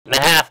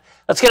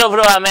Let's get over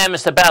to our man,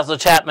 Mr. Basil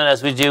Chapman,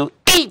 as we do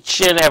each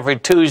and every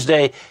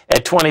Tuesday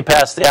at 20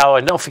 past the hour.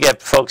 And don't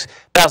forget, folks,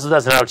 Basil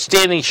does an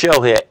outstanding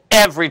show here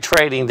every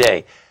trading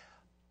day,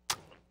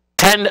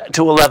 10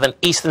 to 11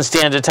 Eastern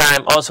Standard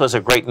Time. Also has a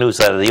great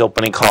newsletter, The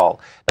Opening Call.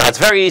 Now, it's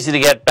very easy to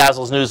get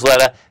Basil's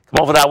newsletter.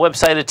 Come over to our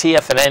website at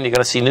TFNN. You're going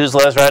to see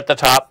newsletters right at the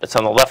top. It's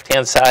on the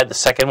left-hand side, the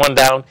second one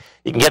down.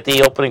 You can get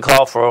The Opening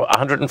Call for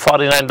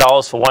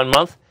 $149 for 1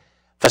 month.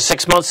 For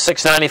 6 months,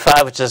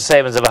 $695, which is a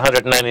savings of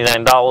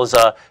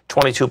 $199,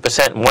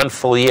 22%, and 1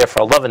 full year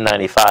for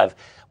 $1195,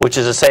 which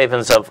is a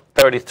savings of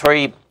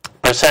 33%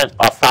 or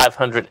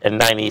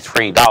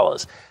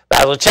 $593.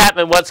 Basil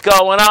Chapman, what's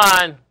going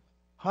on?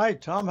 Hi,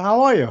 Tom.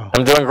 How are you?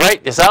 I'm doing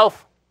great.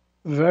 Yourself?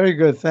 Very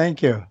good.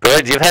 Thank you.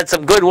 Good. You've had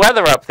some good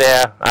weather up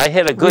there. I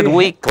hit a good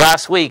week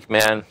last week,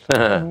 man.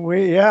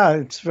 Yeah,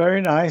 it's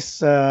very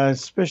nice,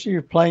 especially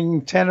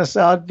playing tennis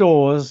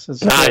outdoors.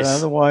 It's nice. Good.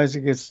 Otherwise,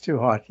 it gets too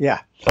hot. Yeah.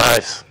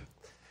 Nice.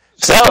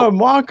 So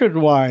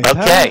market-wise.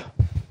 Okay.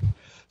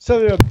 So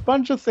there are a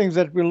bunch of things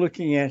that we're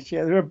looking at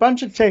here. There are a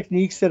bunch of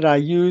techniques that I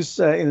use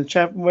in the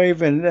Chapman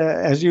Wave, and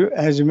as you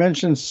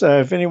mentioned,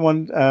 if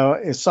anyone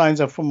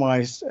signs up for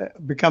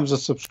becomes a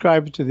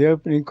subscriber to the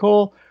Opening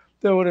Call,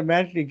 they'll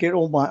automatically get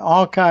all my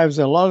archives,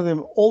 a lot of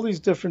them, all these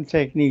different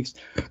techniques.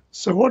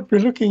 So what we're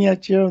looking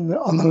at here on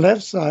the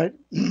left side,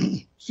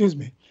 excuse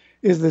me,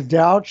 is the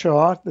Dow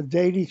chart, the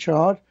daily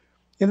chart.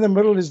 In the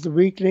middle is the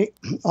weekly.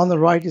 On the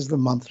right is the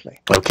monthly.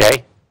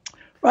 Okay.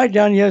 Right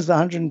down here is the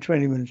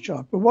 120-minute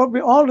chart. But what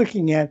we are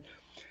looking at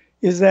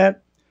is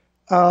that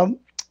in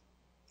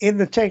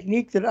the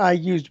technique that I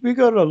used, we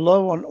got a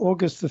low on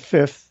August the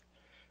 5th.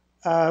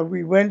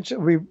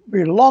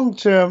 We're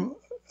long-term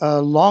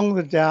long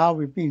the Dow.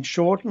 We've been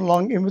short and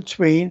long in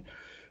between,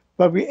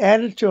 but we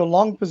added to a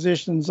long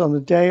positions on the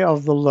day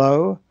of the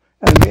low,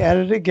 and we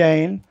added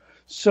again.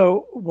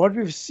 So what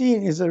we've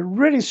seen is a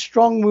really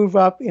strong move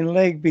up in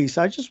leg B.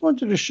 So I just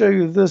wanted to show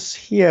you this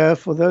here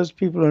for those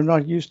people who are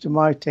not used to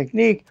my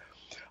technique.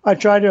 I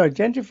try to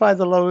identify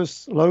the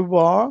lowest low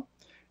bar,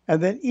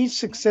 and then each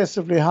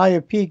successively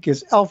higher peak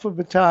is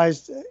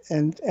alphabetized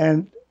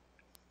and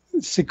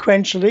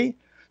sequentially.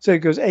 So it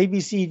goes A, B,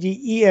 C, D,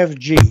 E, F,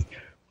 G.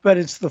 But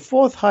it's the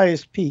fourth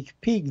highest peak,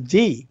 peak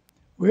D,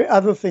 where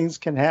other things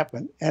can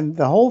happen. And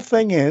the whole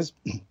thing is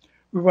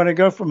we want to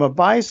go from a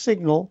buy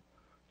signal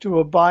to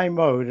a buy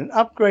mode. An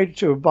upgrade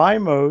to a buy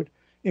mode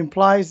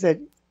implies that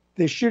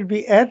there should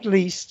be at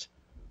least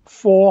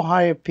 4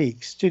 higher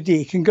peaks to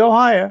D. It can go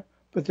higher,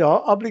 but the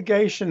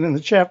obligation in the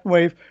Chapman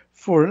Wave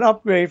for an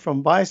upgrade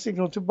from buy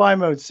signal to buy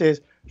mode says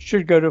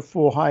should go to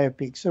 4 higher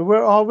peaks. So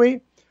where are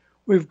we?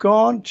 We've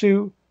gone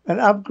to an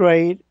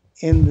upgrade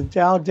in the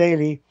Dow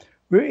Daily.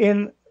 We're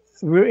in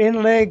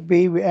leg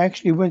B. We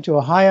actually went to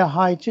a higher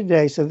high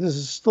today. So this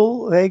is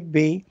still leg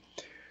B.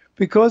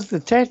 Because the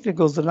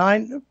technicals, the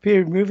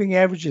 9-period moving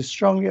average is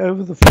strongly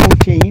over the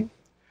 14,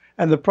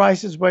 and the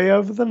price is way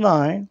over the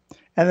 9,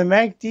 and the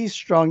MACD is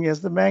strong. Yes,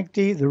 the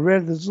MACD, the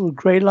red, this little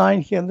gray line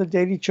here on the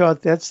daily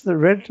chart, that's the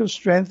relative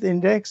strength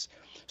index,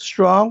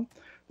 strong.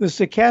 The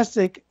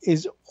stochastic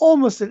is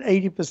almost at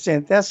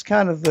 80%. That's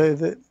kind of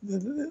the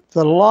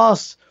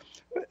last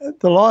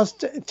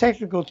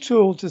technical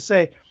tool to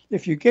say,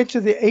 if you get to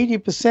the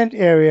 80%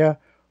 area,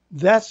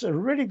 that's a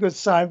really good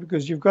sign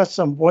because you've got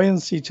some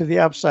buoyancy to the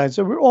upside.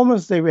 So we're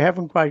almost there. We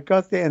haven't quite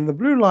got there. And the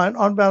blue line,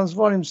 on balance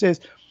volume,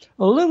 says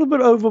a little bit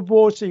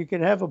overbought, so you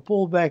can have a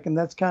pullback, and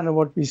that's kind of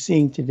what we're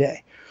seeing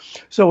today.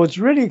 So what's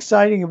really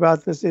exciting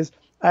about this is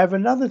I have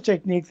another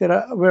technique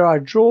where I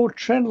draw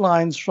trend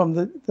lines from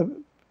the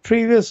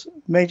previous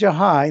major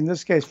high, in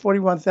this case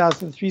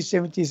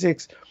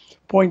 41,376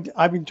 point.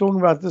 I've been talking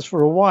about this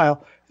for a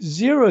while.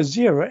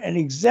 00, an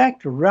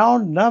exact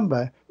round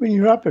number when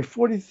you're up at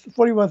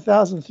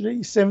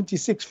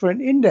 41,376 for an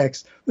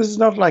index. This is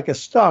not like a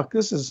stock.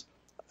 This is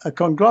a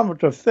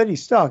conglomerate of 30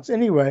 stocks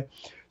anyway.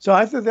 So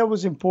I thought that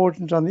was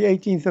important on the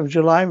 18th of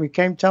July. We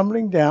came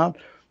tumbling down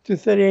to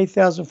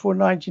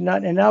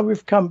 38,499, and now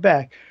we've come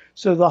back.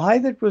 So the high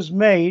that was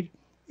made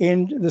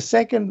in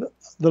the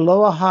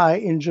lower high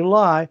in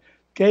July,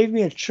 gave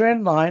me a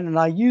trend line, and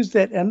I used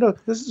that. And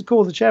look, this is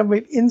called the Chapman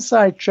Wave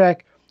Inside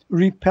Track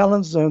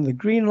Repellent Zone, the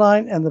green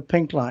line and the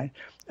pink line.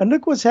 And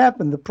look what's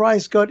happened. The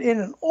price got in,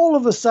 and all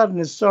of a sudden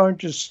it's starting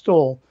to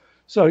stall.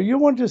 So you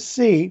want to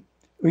see,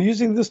 we're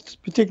using this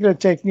particular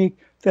technique,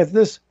 that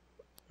this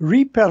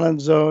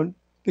repellent zone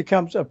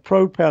becomes a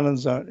propellant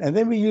zone. And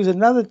then we use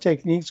another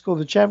technique. It's called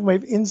the Chapman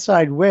Wave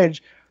Inside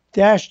Wedge,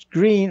 dashed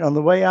green on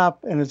the way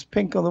up, and it's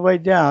pink on the way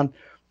down.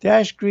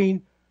 Dashed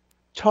green,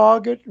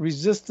 target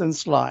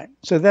resistance line.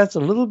 So that's a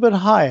little bit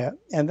higher,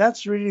 and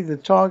that's really the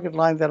target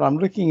line that I'm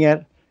looking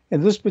at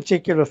in this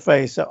particular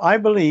phase. So I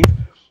believe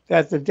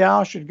that the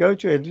Dow should go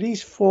to at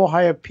least 4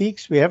 higher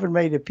peaks. We haven't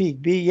made a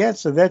peak B yet,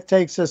 so that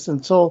takes us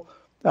until,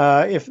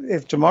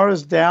 if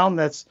tomorrow's down,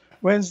 that's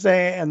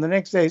Wednesday, and the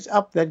next day is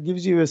up, that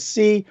gives you a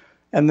C,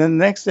 and then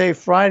the next day,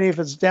 Friday, if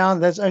it's down,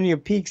 that's only a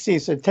peak C.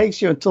 So it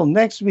takes you until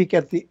next week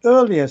at the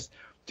earliest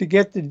to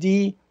get the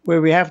D,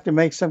 where we have to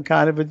make some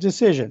kind of a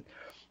decision.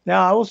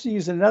 Now, I also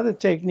use another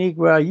technique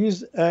where I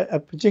use a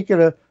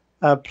particular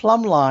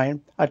plumb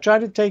line. I try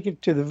to take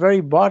it to the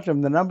very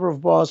bottom. The number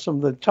of bars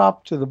from the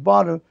top to the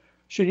bottom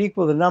should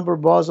equal the number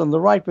of bars on the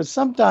right, but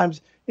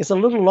sometimes it's a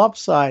little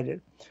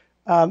lopsided.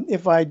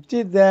 If I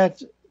did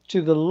that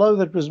to the low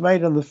that was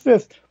made on the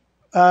 5th,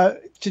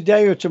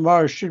 today or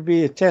tomorrow should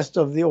be a test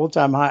of the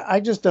all-time high. I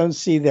just don't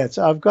see that.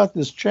 So I've got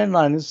this trend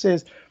line that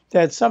says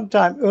that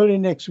sometime early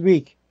next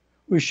week,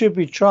 we should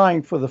be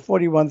trying for the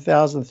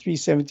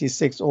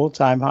 41,376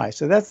 all-time high.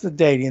 So that's the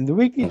daily. And the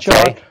weekly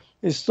chart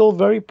is still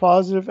very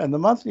positive, and the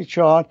monthly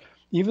chart,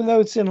 even though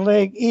it's in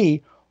leg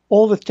E,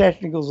 all the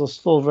technicals are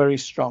still very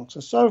strong.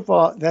 So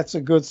far, that's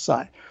a good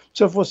sign.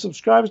 So for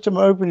subscribers to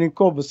my opening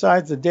call,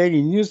 besides the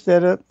daily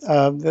newsletter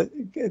that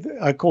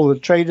I call the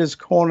Traders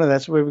Corner,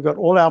 that's where we've got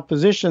all our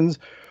positions,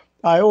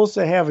 I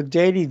also have a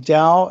daily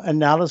Dow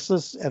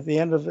analysis at the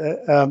end of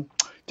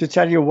to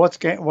tell you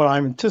what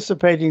I'm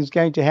anticipating is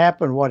going to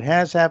happen, what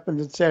has happened,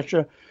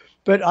 etc.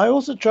 But I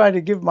also try to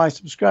give my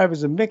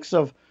subscribers a mix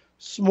of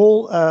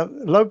small,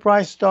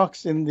 low-price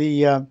stocks in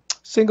the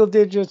single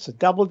digits,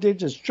 double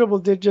digits, triple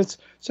digits.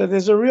 So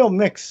there's a real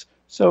mix.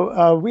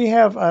 So we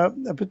have a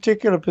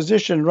particular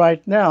position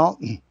right now.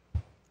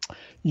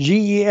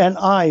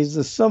 GENI is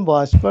the symbol.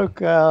 I spoke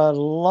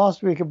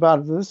last week about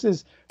it. This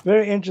is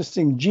very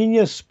interesting.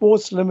 Genius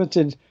Sports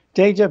Limited,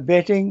 data,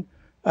 betting,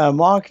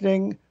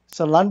 marketing. It's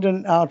a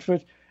London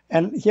outfit.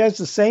 And here's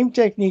the same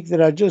technique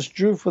that I just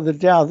drew for the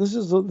Dow. This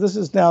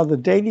is now the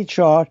daily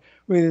chart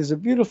where there's a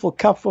beautiful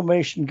cup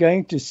formation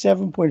going to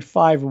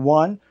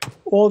 7.51,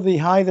 or the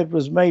high that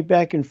was made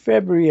back in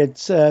February at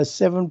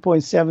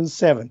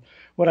 7.77.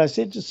 What I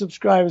said to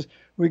subscribers,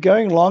 we're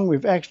going long.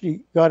 We've actually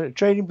got a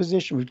trading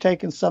position. We've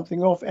taken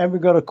something off, and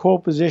we've got a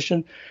core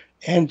position.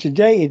 And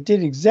today it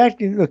did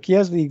exactly, look,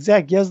 here's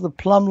the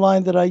plumb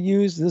line that I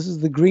used. This is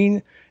the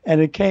green. And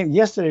it came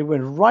yesterday,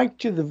 went right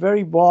to the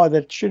very bar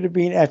that should have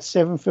been at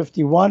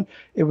 751.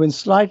 It went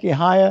slightly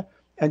higher.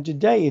 And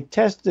today it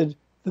tested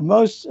the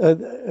most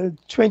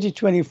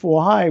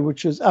 2024 high,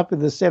 which was up at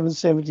the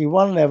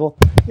 771 level.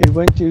 It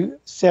went to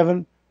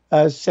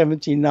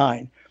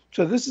 779.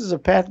 So this is a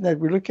pattern that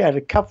we look at,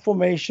 a cup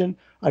formation.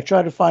 I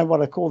try to find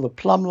what I call the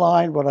plumb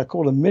line, what I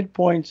call a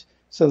midpoint.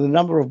 So the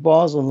number of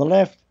bars on the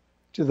left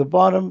to the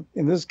bottom,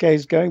 in this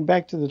case, going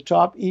back to the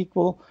top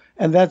equal.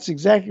 And that's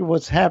exactly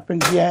what's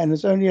happened here, and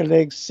it's only a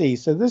leg C.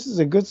 So this is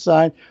a good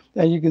sign.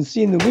 And you can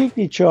see in the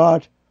weekly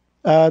chart,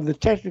 the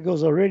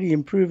technicals are already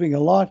improving a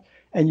lot,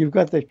 and you've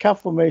got that cup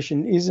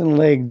formation is in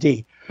leg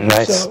D.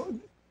 Nice. So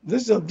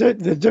this is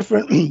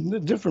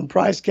the different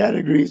price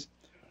categories.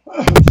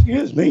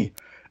 Excuse me.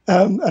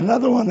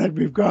 Another one that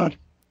we've got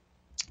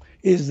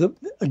is the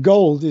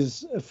gold,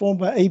 is formed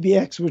by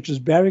ABX, which is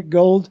Barrick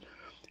Gold.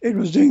 It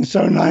was doing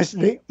so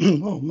nicely.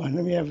 Oh, man,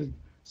 let me have a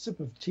sip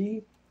of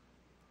tea.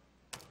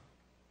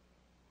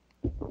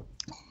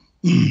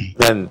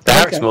 Then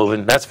Barrick's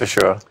moving, that's for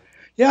sure.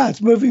 Yeah,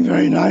 it's moving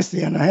very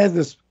nicely. And I had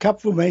this cup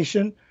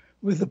formation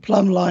with the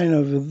plumb line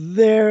over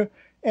there,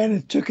 and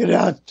it took it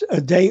out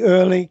a day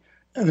early,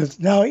 and it's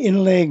now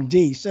in leg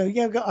D. So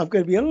yeah, I've got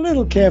to be a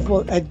little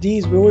careful. At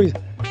D's, we're always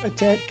a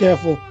tad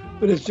careful,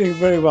 but it's doing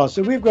very well.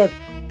 So we've got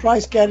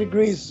price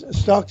categories,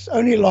 stocks,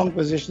 only long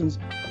positions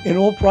in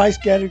all price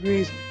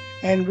categories,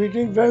 and we're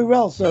doing very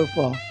well so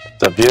far.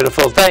 It's a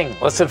beautiful thing.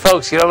 Listen,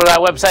 folks, get over to our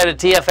website at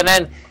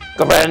TFNN,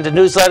 go right into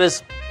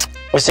newsletters.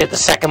 We see the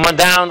second one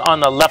down on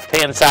the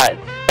left-hand side.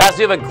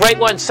 Basil, you have a great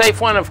one,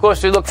 safe one. Of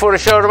course, we look forward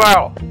to the show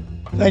tomorrow.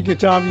 Thank you,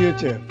 Tom. You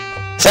too.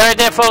 So right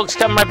there, folks,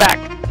 coming right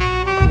back.